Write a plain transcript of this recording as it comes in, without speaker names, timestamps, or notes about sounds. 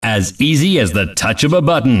As easy as the touch of a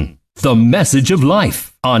button. The Message of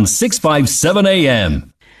Life on 657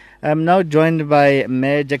 AM. I'm now joined by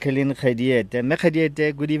Mayor Jacqueline Kgadiete. Mayor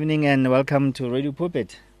Kgadiete, good evening and welcome to Radio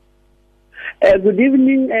Pulpit. Good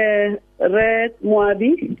evening, Red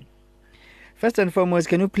Moabi. First and foremost,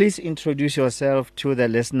 can you please introduce yourself to the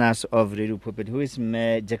listeners of Radio Pulpit? Who is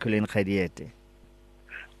Mayor Jacqueline Kgadiete?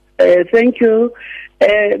 Thank you.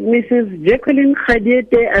 Mrs. Jacqueline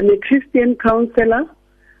Kgadiete, I'm a Christian counselor.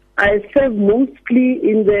 I serve mostly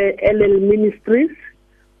in the LL ministries.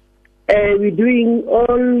 We're doing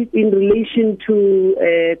all in relation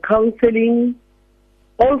to counseling,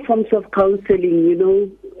 all forms of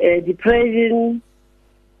counseling, depression,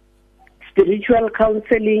 spiritual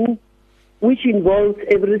counseling, which involves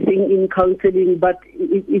everything in counseling, but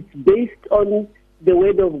it's based on the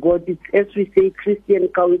Word of God. It's, as we say, Christian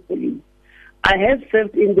counseling. I have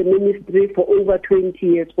served in the ministry for over 20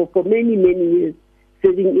 years, for many, many years,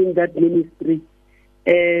 serving in that ministry,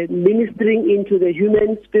 ministering into the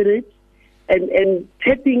human spirit and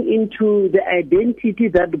tapping into the identity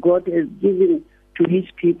that God has given to His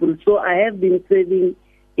people. So I have been serving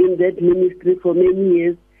in that ministry for many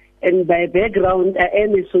years, and by background, I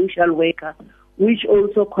am a social worker, which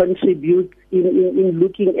also contributes in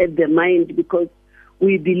looking at the mind, because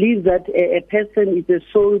we believe that a person is a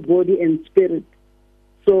soul, body, and spirit.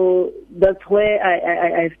 So that's where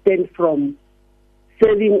I stand from,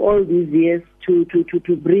 serving all these years to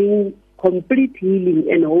bring complete healing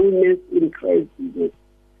and wholeness in Christ Jesus.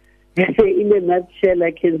 In a nutshell,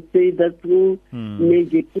 I can say that's who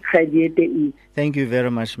Major Kgadiete is. Thank you very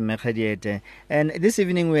much, Mayor Kgadiete. And this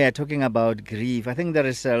evening we are talking about grief. I think there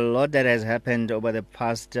is a lot that has happened over the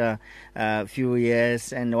past few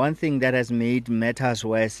years, and one thing that has made matters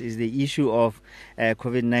worse is the issue of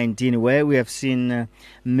COVID-19, where we have seen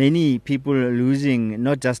many people losing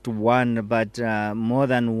not just one, but more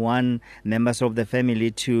than one members of the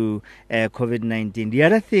family to COVID-19. The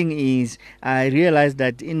other thing is, I realized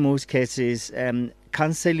that in most cases,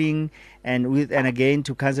 counseling and again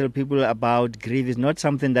to counsel people about grief is not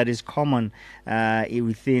something that is common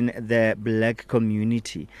within the black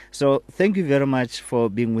community. So thank you very much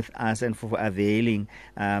for being with us and for availing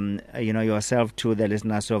yourself to the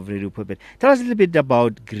listeners of Radio Pulpit. Tell us a little bit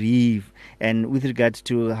about grief and with regards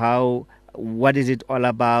to what is it all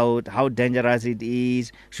about, how dangerous it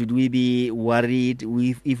is, should we be worried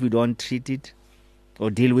if we don't treat it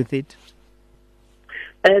or deal with it?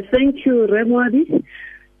 Thank you, Remwadi.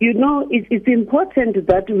 It's important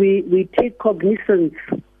that we take cognizance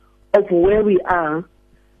of where we are.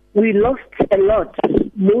 We lost a lot,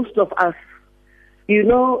 most of us.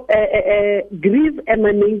 Grief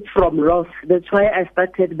emanates from loss. That's why I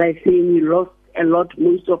started by saying we lost a lot,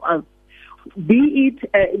 most of us. Be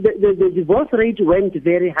it, the divorce rate went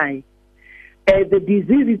very high. The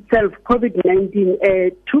disease itself,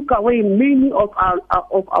 COVID-19, took away many of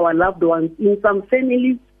our loved ones. In some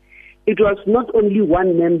families, it was not only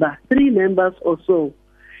one member, 3 members or so.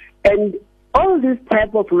 And all this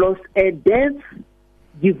type of loss, death,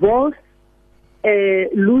 divorce,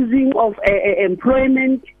 losing of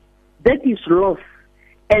employment, that is loss.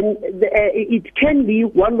 And it can be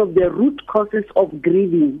one of the root causes of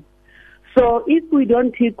grieving. So if we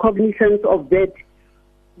don't take cognizance of that,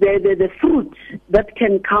 the fruit that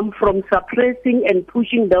can come from suppressing and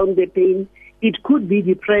pushing down the pain, it could be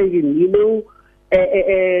depression,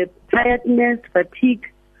 tiredness, fatigue,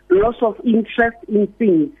 loss of interest in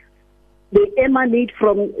things. They emanate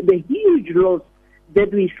from the huge loss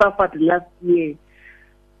that we suffered last year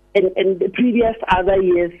and the previous other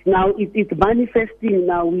years. Now it's manifesting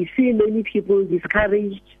now. We see many people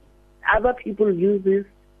discouraged. Other people use this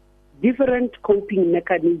different coping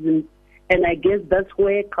mechanisms. And I guess that's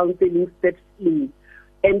where counseling steps in.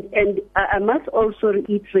 And I must also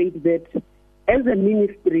reiterate that as a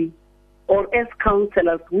ministry or as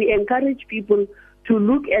counselors, we encourage people to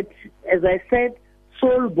look at, as I said,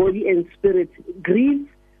 soul, body, and spirit. Grief,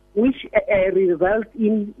 which results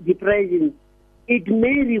in depression, it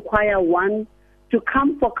may require one to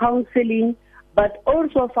come for counseling, but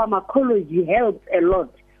also pharmacology helps a lot.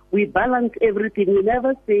 We balance everything. We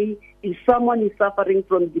never say if someone is suffering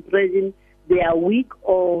from depression, they are weak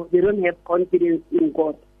or they don't have confidence in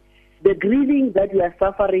God. The grieving that we are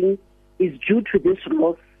suffering is due to this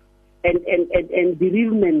loss and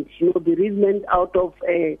bereavement, bereavement out of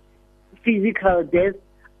physical death,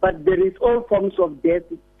 but there is all forms of death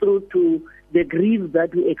through to the grief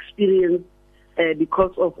that we experience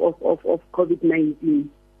because of COVID-19.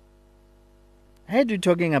 I heard you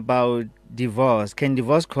talking about divorce. Can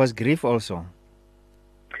divorce cause grief also?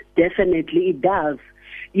 Definitely, it does.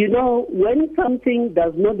 When something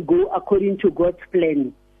does not go according to God's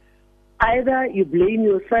plan, Either you blame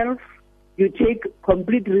yourself, you take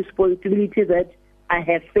complete responsibility that I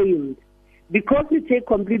have failed. Because you take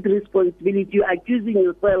complete responsibility, you're accusing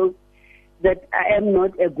yourself that I am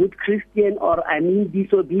not a good Christian or I'm in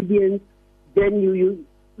disobedience, then you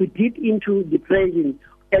dip into depression,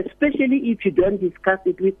 especially if you don't discuss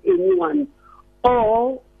it with anyone.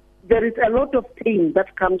 Or there is a lot of pain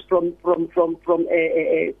that comes from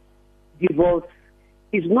a divorce.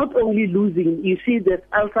 It's not only losing. You see, there's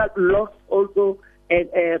also loss also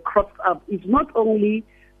crops up. It's not only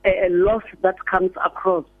a loss that comes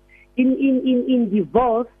across. In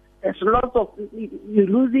divorce, there's lots of, you're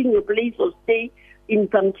losing a place of stay. In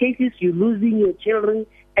some cases, you're losing your children,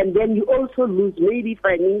 and then you also lose maybe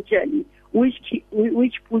financially,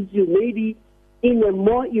 which puts you maybe in a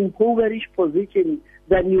more impoverished position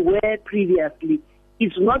than you were previously.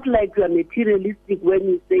 It's not like you are materialistic when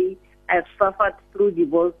you say, I've suffered through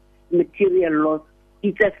divorce material loss.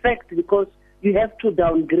 It's a fact because you have to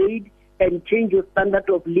downgrade and change your standard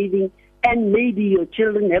of living, and maybe your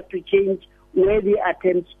children have to change where they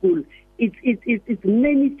attend school. It's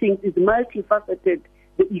many things. It's multifaceted,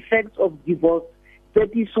 the effects of divorce.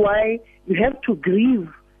 That is why you have to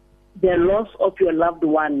grieve the loss of your loved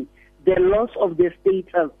one, the loss of the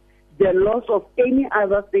status, the loss of any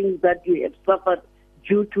other things that you have suffered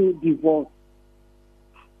due to divorce.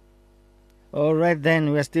 All right,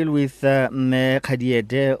 then we're still with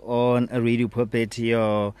Kgadiete on Radio Puppet,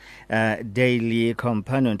 your daily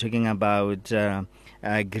companion, talking about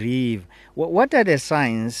grief. What are the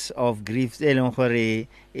signs of grief?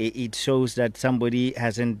 It shows that somebody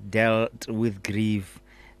hasn't dealt with grief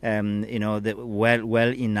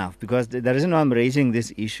well enough. Because the reason why I'm raising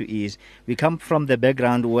this issue is we come from the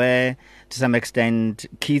background where, to some extent,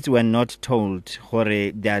 kids were not told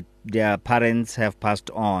that their parents have passed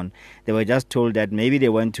on. They were just told that maybe they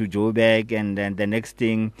went to Joburg, and then the next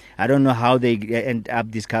thing, I don't know how they end up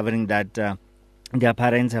discovering that their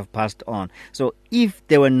parents have passed on. So if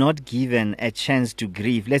they were not given a chance to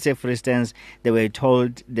grieve, let's say, for instance, they were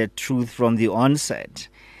told the truth from the onset,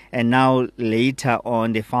 and now later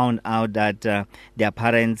on they found out that their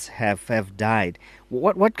parents have died,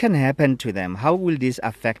 what can happen to them? How will this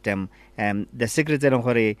affect them? The secret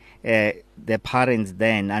the parents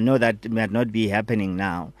then, I know that might not be happening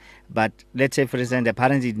now, but let's say, for instance, the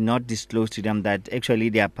parents did not disclose to them that actually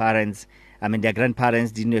their grandparents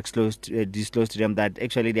didn't disclose to them that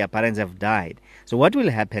actually their parents have died. So what will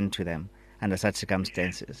happen to them under such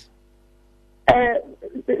circumstances?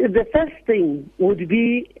 The first thing would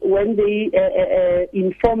be when they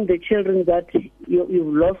inform the children that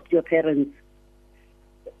you've lost your parents.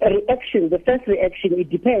 The first reaction, it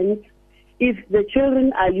depends. If the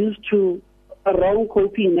children are used to wrong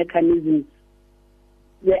coping mechanisms,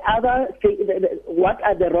 what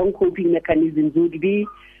are the wrong coping mechanisms would be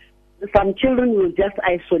some children will just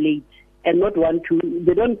isolate and not want to,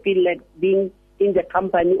 they don't feel like being in the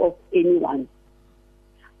company of anyone.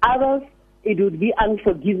 Others, it would be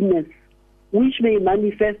unforgiveness, which may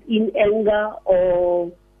manifest in anger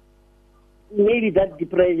or maybe that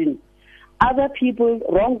depression. Other people,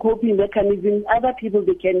 wrong coping mechanisms, other people,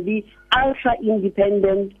 they can be ultra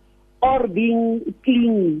independent or being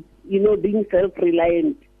clingy, being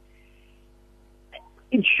self-reliant.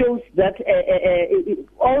 It shows that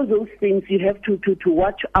all those things you have to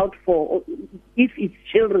watch out for if it's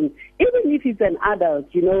children. Even if it's an adult,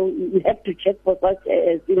 you have to check for such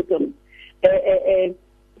symptoms.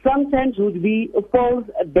 Sometimes would be false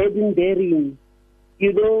burden bearing.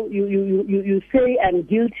 You say I'm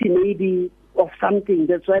guilty maybe of something.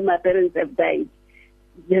 That's why my parents have died.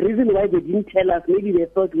 The reason why they didn't tell us, maybe they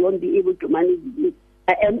thought we won't be able to manage this.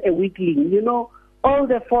 I am a weakling. All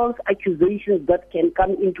the false accusations that can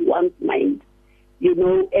come into one's mind,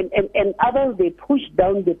 and others, they push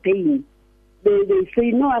down the pain. They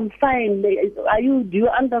say, no, I'm fine. Do you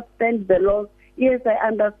understand the loss? Yes, I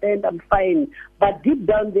understand, I'm fine. But deep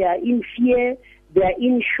down, they are in fear, they are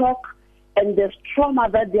in shock, and there's trauma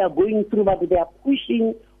that they are going through, but they are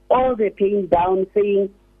pushing all the pain down, saying,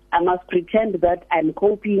 I must pretend that I'm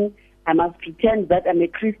coping, I must pretend that I'm a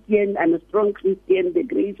Christian, I'm a strong Christian, the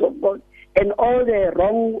grace of God, and all the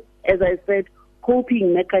wrong, as I said,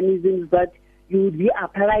 coping mechanisms that you would be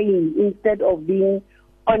applying instead of being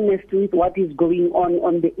honest with what is going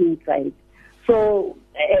on the inside. So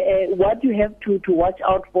what you have to watch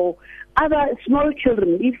out for, other small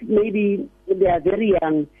children, if maybe they are very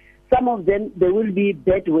young, some of them, they will be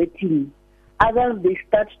bedwetting. Others, they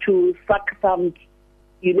start to suck thumbs,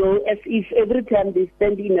 as if every time they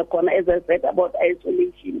stand in a corner, as I said about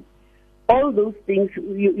isolation. All those things,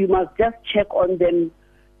 you must just check on them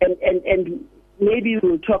and maybe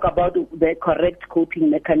we'll talk about the correct coping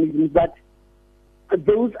mechanisms, but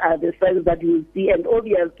those are the signs that you will see. And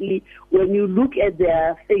obviously, when you look at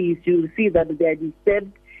their face, you will see that they are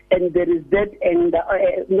disturbed, and there is that anger,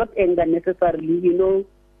 not anger necessarily,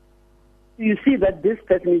 you see that this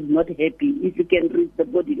person is not happy if you can read the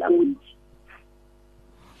body language.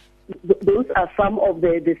 Those are some of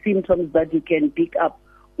the symptoms that you can pick up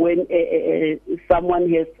when someone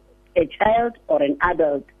has a child or an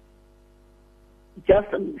adult. Just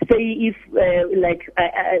say if,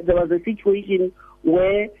 there was a situation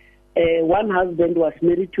where one husband was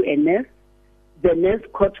married to a nurse. The nurse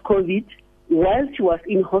caught COVID. While she was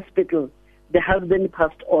in hospital, the husband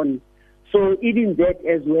passed on. So even that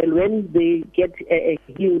as well, when they get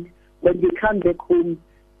healed, when they come back home,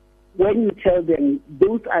 when you tell them,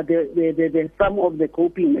 those are the some of the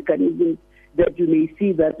coping mechanisms that you may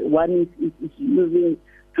see that one is using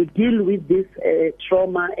to deal with this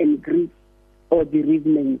trauma and grief or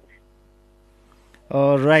bereavement.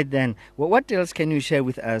 All right then. Well, what else can you share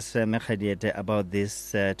with us, Kgadiete, about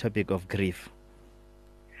this topic of grief?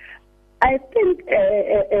 I think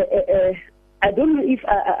I don't know if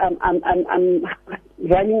I'm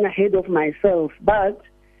running ahead of myself, but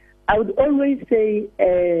I would always say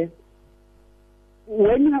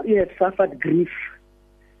when you have suffered grief,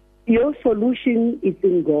 your solution is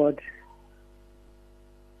in God.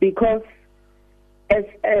 Because as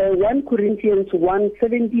 1 Corinthians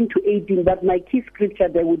 1:17-18, but my key scripture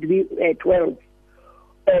there would be 12.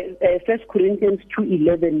 1 Corinthians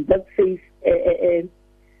 2:11, that says,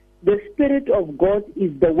 the Spirit of God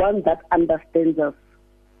is the one that understands us.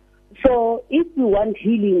 So if we want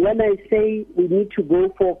healing, when I say we need to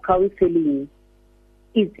go for counseling,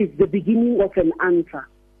 it's the beginning of an answer.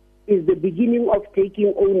 It's the beginning of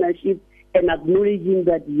taking ownership and acknowledging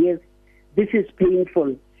that, yes, this is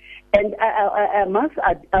painful. And I must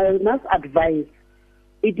advise,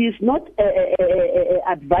 it is not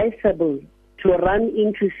advisable to run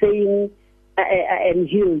into saying, I am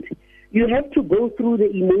healed. You have to go through the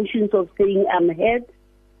emotions of saying, I'm hurt,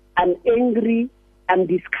 I'm angry, I'm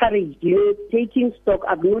discouraged, taking stock,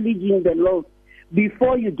 acknowledging the loss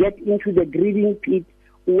before you get into the grieving pit,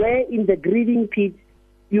 where in the grieving pit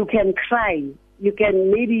you can cry. You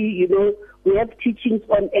can maybe, we have teachings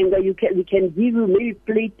on anger. We can give you maybe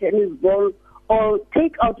play tennis ball or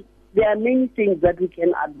take out. There are many things that we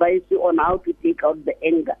can advise you on how to take out the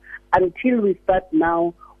anger until we start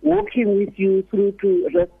now walking with you through to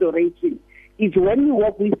restoration. It's when we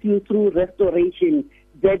walk with you through restoration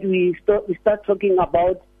that we start talking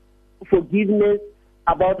about forgiveness,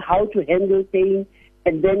 about how to handle pain,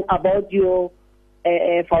 and then about your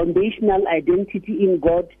foundational identity in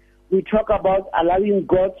God. We talk about allowing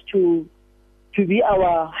God to be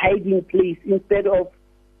our hiding place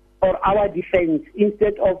or our defense,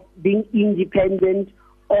 instead of being independent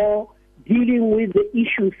or dealing with the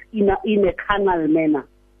issues in a carnal manner.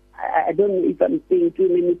 I don't know if I'm saying too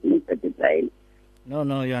many things at a time.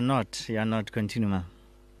 No, you're not. You're not. Continue, ma'am.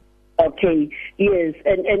 Okay, yes,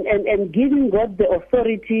 and giving God the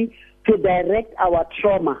authority to direct our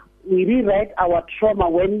trauma. We rewrite our trauma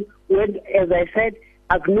when as I said,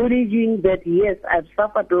 acknowledging that, yes, I've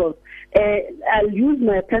suffered loss. I'll use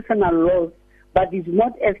my personal loss, but it's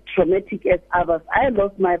not as traumatic as others. I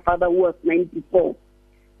lost my father who was 94.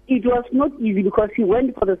 It was not easy because he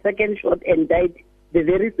went for the second shot and died the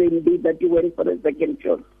very same day that he went for the second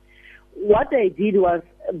shot. What I did was,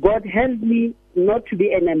 God helped me not to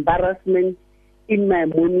be an embarrassment in my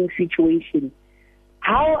mourning situation.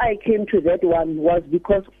 How I came to that one was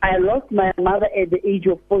because I lost my mother at the age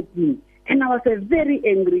of 14, and I was a very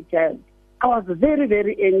angry child. I was very,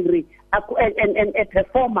 very angry, and a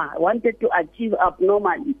performer. I wanted to achieve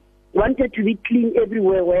abnormally, wanted to be clean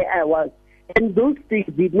everywhere where I was. And those things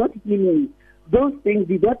did not heal me. Those things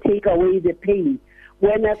did not take away the pain.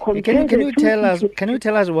 When I compare can you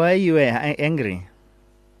tell us why you were angry?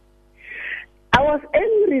 I was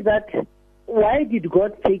angry that why did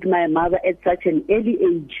God take my mother at such an early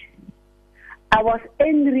age? I was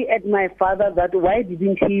angry at my father that why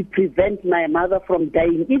didn't he prevent my mother from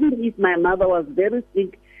dying, even if my mother was very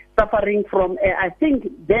sick, suffering from, I think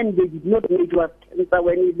then they did not know it was cancer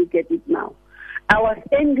when you look at it now. I was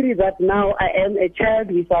angry that now I am a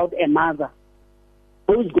child without a mother.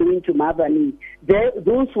 Who's going to mother me?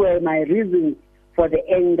 Those were my reasons for the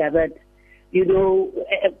anger that,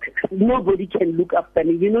 nobody can look after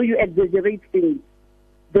me. You exaggerate things.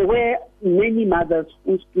 There were many mothers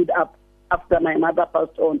who stood up after my mother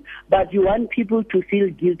passed on, but you want people to feel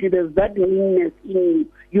guilty. There's that meanness in you.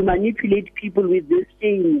 You manipulate people with this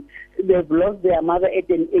shame. They've lost their mother at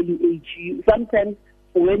an early age. Sometimes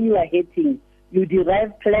when you are hating, you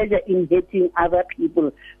derive pleasure in hating other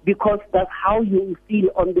people because that's how you feel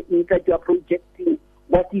on the inside. You are projecting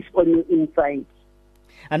what is on your inside.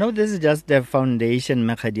 I know this is just the foundation,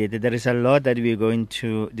 Kgadiete. There is a lot that we're going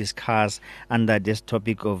to discuss under this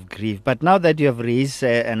topic of grief. But now that you have raised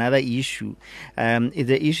another issue, is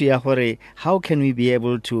the issue of how can we be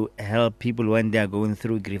able to help people when they are going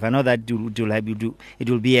through grief? I know that it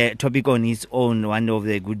will be a topic on its own one of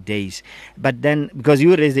the good days. But then, because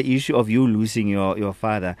you raised the issue of you losing your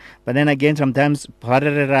father, but then again, sometimes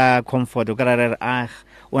comfort,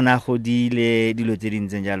 what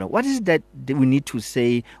is that we need to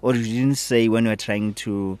say or you didn't say when we're trying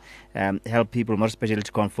to help people, more especially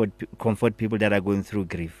to comfort people that are going through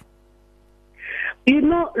grief?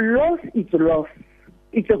 Loss is loss.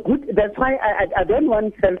 It's a good, that's why I don't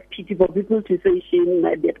want self-pity for people to say shame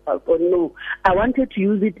my dead person. No, I wanted to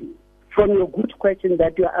use it from your good question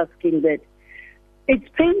that you're asking, that it's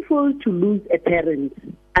painful to lose a parent.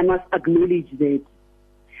 I must acknowledge that.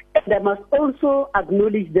 And I must also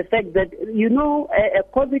acknowledge the fact that, a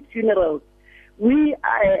COVID funeral, we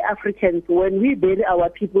Africans, when we bury our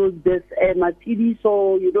people, there's TV,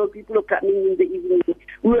 so, people coming in the evening.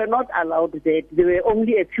 We were not allowed that. There were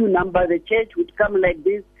only a few numbers. The church would come like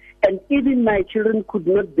this, and even my children could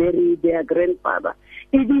not bury their grandfather.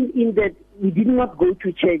 Even in that, we did not go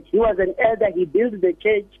to church. He was an elder. He built the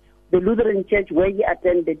church, the Lutheran church where he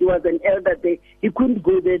attended. He was an elder there. He couldn't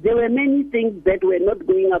go there. There were many things that were not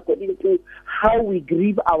going according to how we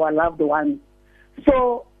grieve our loved ones.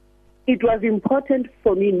 So it was important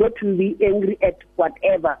for me not to be angry at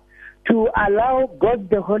whatever, to allow God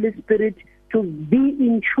the Holy Spirit to be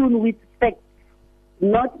in tune with facts,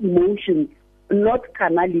 not emotions, not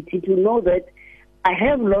carnality, to know that I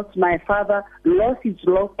have lost my father. Loss is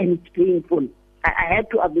loss, and it's painful. I had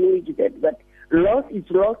to acknowledge that loss is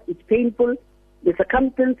loss, it's painful. The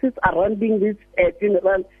circumstances surrounding this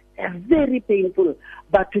funeral are very painful.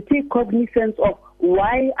 But to take cognizance of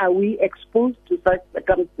why are we exposed to such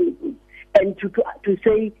circumstances, and to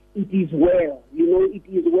say it is well, it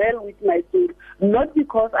is well with my soul, not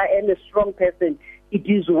because I am a strong person. It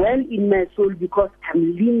is well in my soul because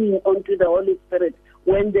I'm leaning onto the Holy Spirit.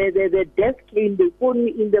 When the death came, they phoned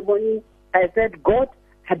me in the morning. I said, God,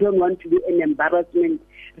 I don't want to be an embarrassment.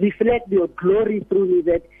 Reflect your glory through me,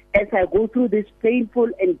 that as I go through this painful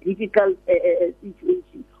and difficult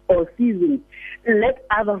situation or season, let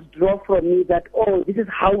others draw from me that, this is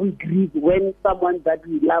how we grieve when someone that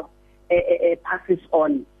we love passes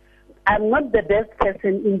on. I'm not the best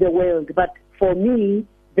person in the world, but for me,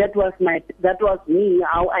 that was me,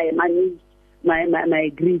 how I managed my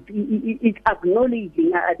grief. It's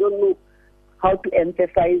acknowledging. I don't know how to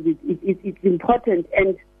emphasize it. It's important,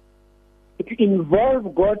 and it involves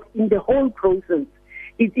God in the whole process.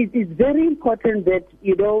 It is very important that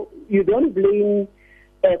you don't blame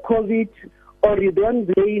COVID, or you don't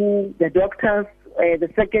blame the doctors, the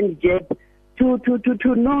second jab, to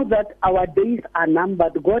know that our days are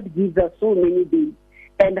numbered. God gives us so many days,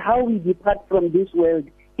 and how we depart from this world,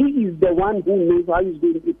 He is the one who knows how He's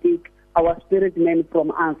going to take our spirit man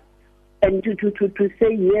from us. And to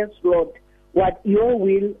say, yes, Lord, what your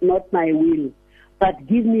will, not my will, but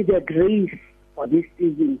give me the grace for this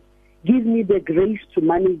season. Give me the grace to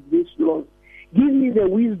manage this loss. Give me the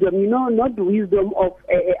wisdom, not the wisdom of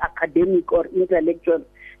academic or intellectual,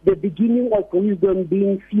 the beginning of wisdom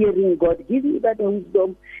being fearing God. Give me that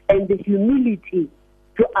wisdom and the humility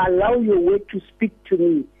to allow your word to speak to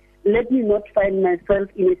me. Let me not find myself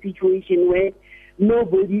in a situation where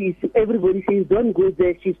everybody says, don't go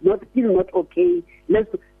there, she's still not okay.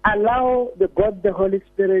 Let's allow God, the Holy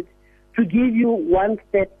Spirit, to give you one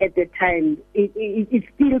step at a time. It's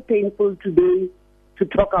still painful today to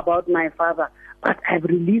talk about my father, but I've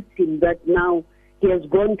released him, that now he has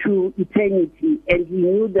gone to eternity, and he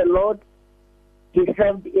knew the Lord. He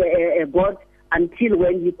served God until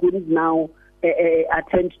when he couldn't now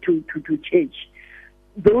attend to church.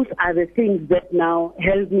 Those are the things that now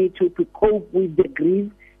help me to cope with the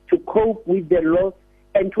grief, to cope with the loss,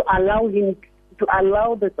 and to allow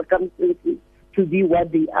the circumstances to be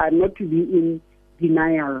what they are, not to be in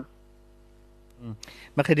denial.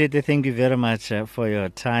 Kgadiete, thank you very much for your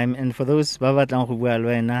time. And for those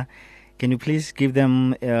can you please give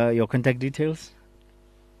them your contact details?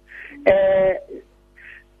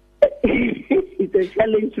 It's a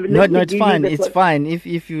challenge. No, it's fine. It's fine.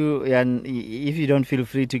 If you don't feel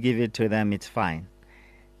free to give it to them, it's fine.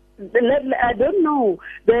 I don't know.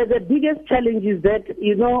 The biggest challenge is that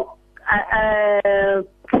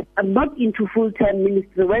I'm not into full-time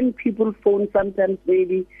ministry. When people phone, sometimes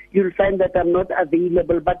maybe you'll find that I'm not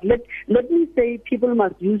available. But let me say, people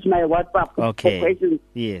must use my WhatsApp for questions.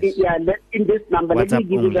 Yes. Yeah, in this number. WhatsApp let me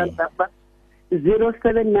give only. you that number.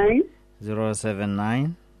 079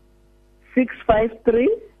 079 653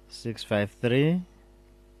 653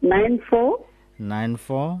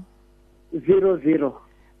 9400.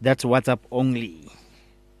 That's WhatsApp only.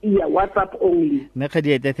 Yeah, WhatsApp only.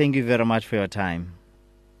 Kgadiete, thank you very much for your time.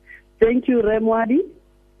 Thank you, Remwadi.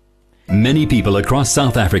 Many people across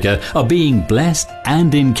South Africa are being blessed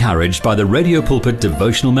and encouraged by the Radio Pulpit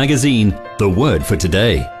devotional magazine, The Word for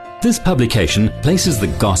Today. This publication places the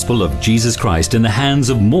gospel of Jesus Christ in the hands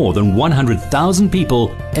of more than 100,000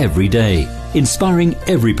 people every day, inspiring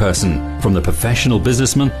every person, from the professional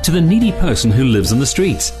businessman to the needy person who lives on the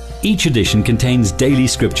streets. Each edition contains daily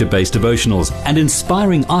scripture-based devotionals and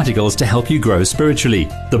inspiring articles to help you grow spiritually.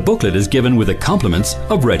 The booklet is given with the compliments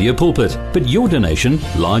of Radio Pulpit, but your donation,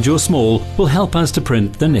 large or small, will help us to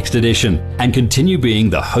print the next edition and continue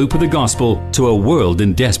being the hope of the gospel to a world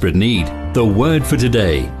in desperate need. The Word for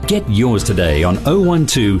Today. Get yours today on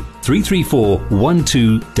 012 334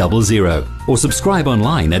 1200 or subscribe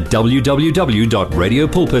online at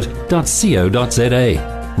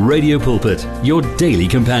www.radiopulpit.co.za. Radio Pulpit, your daily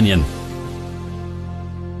companion.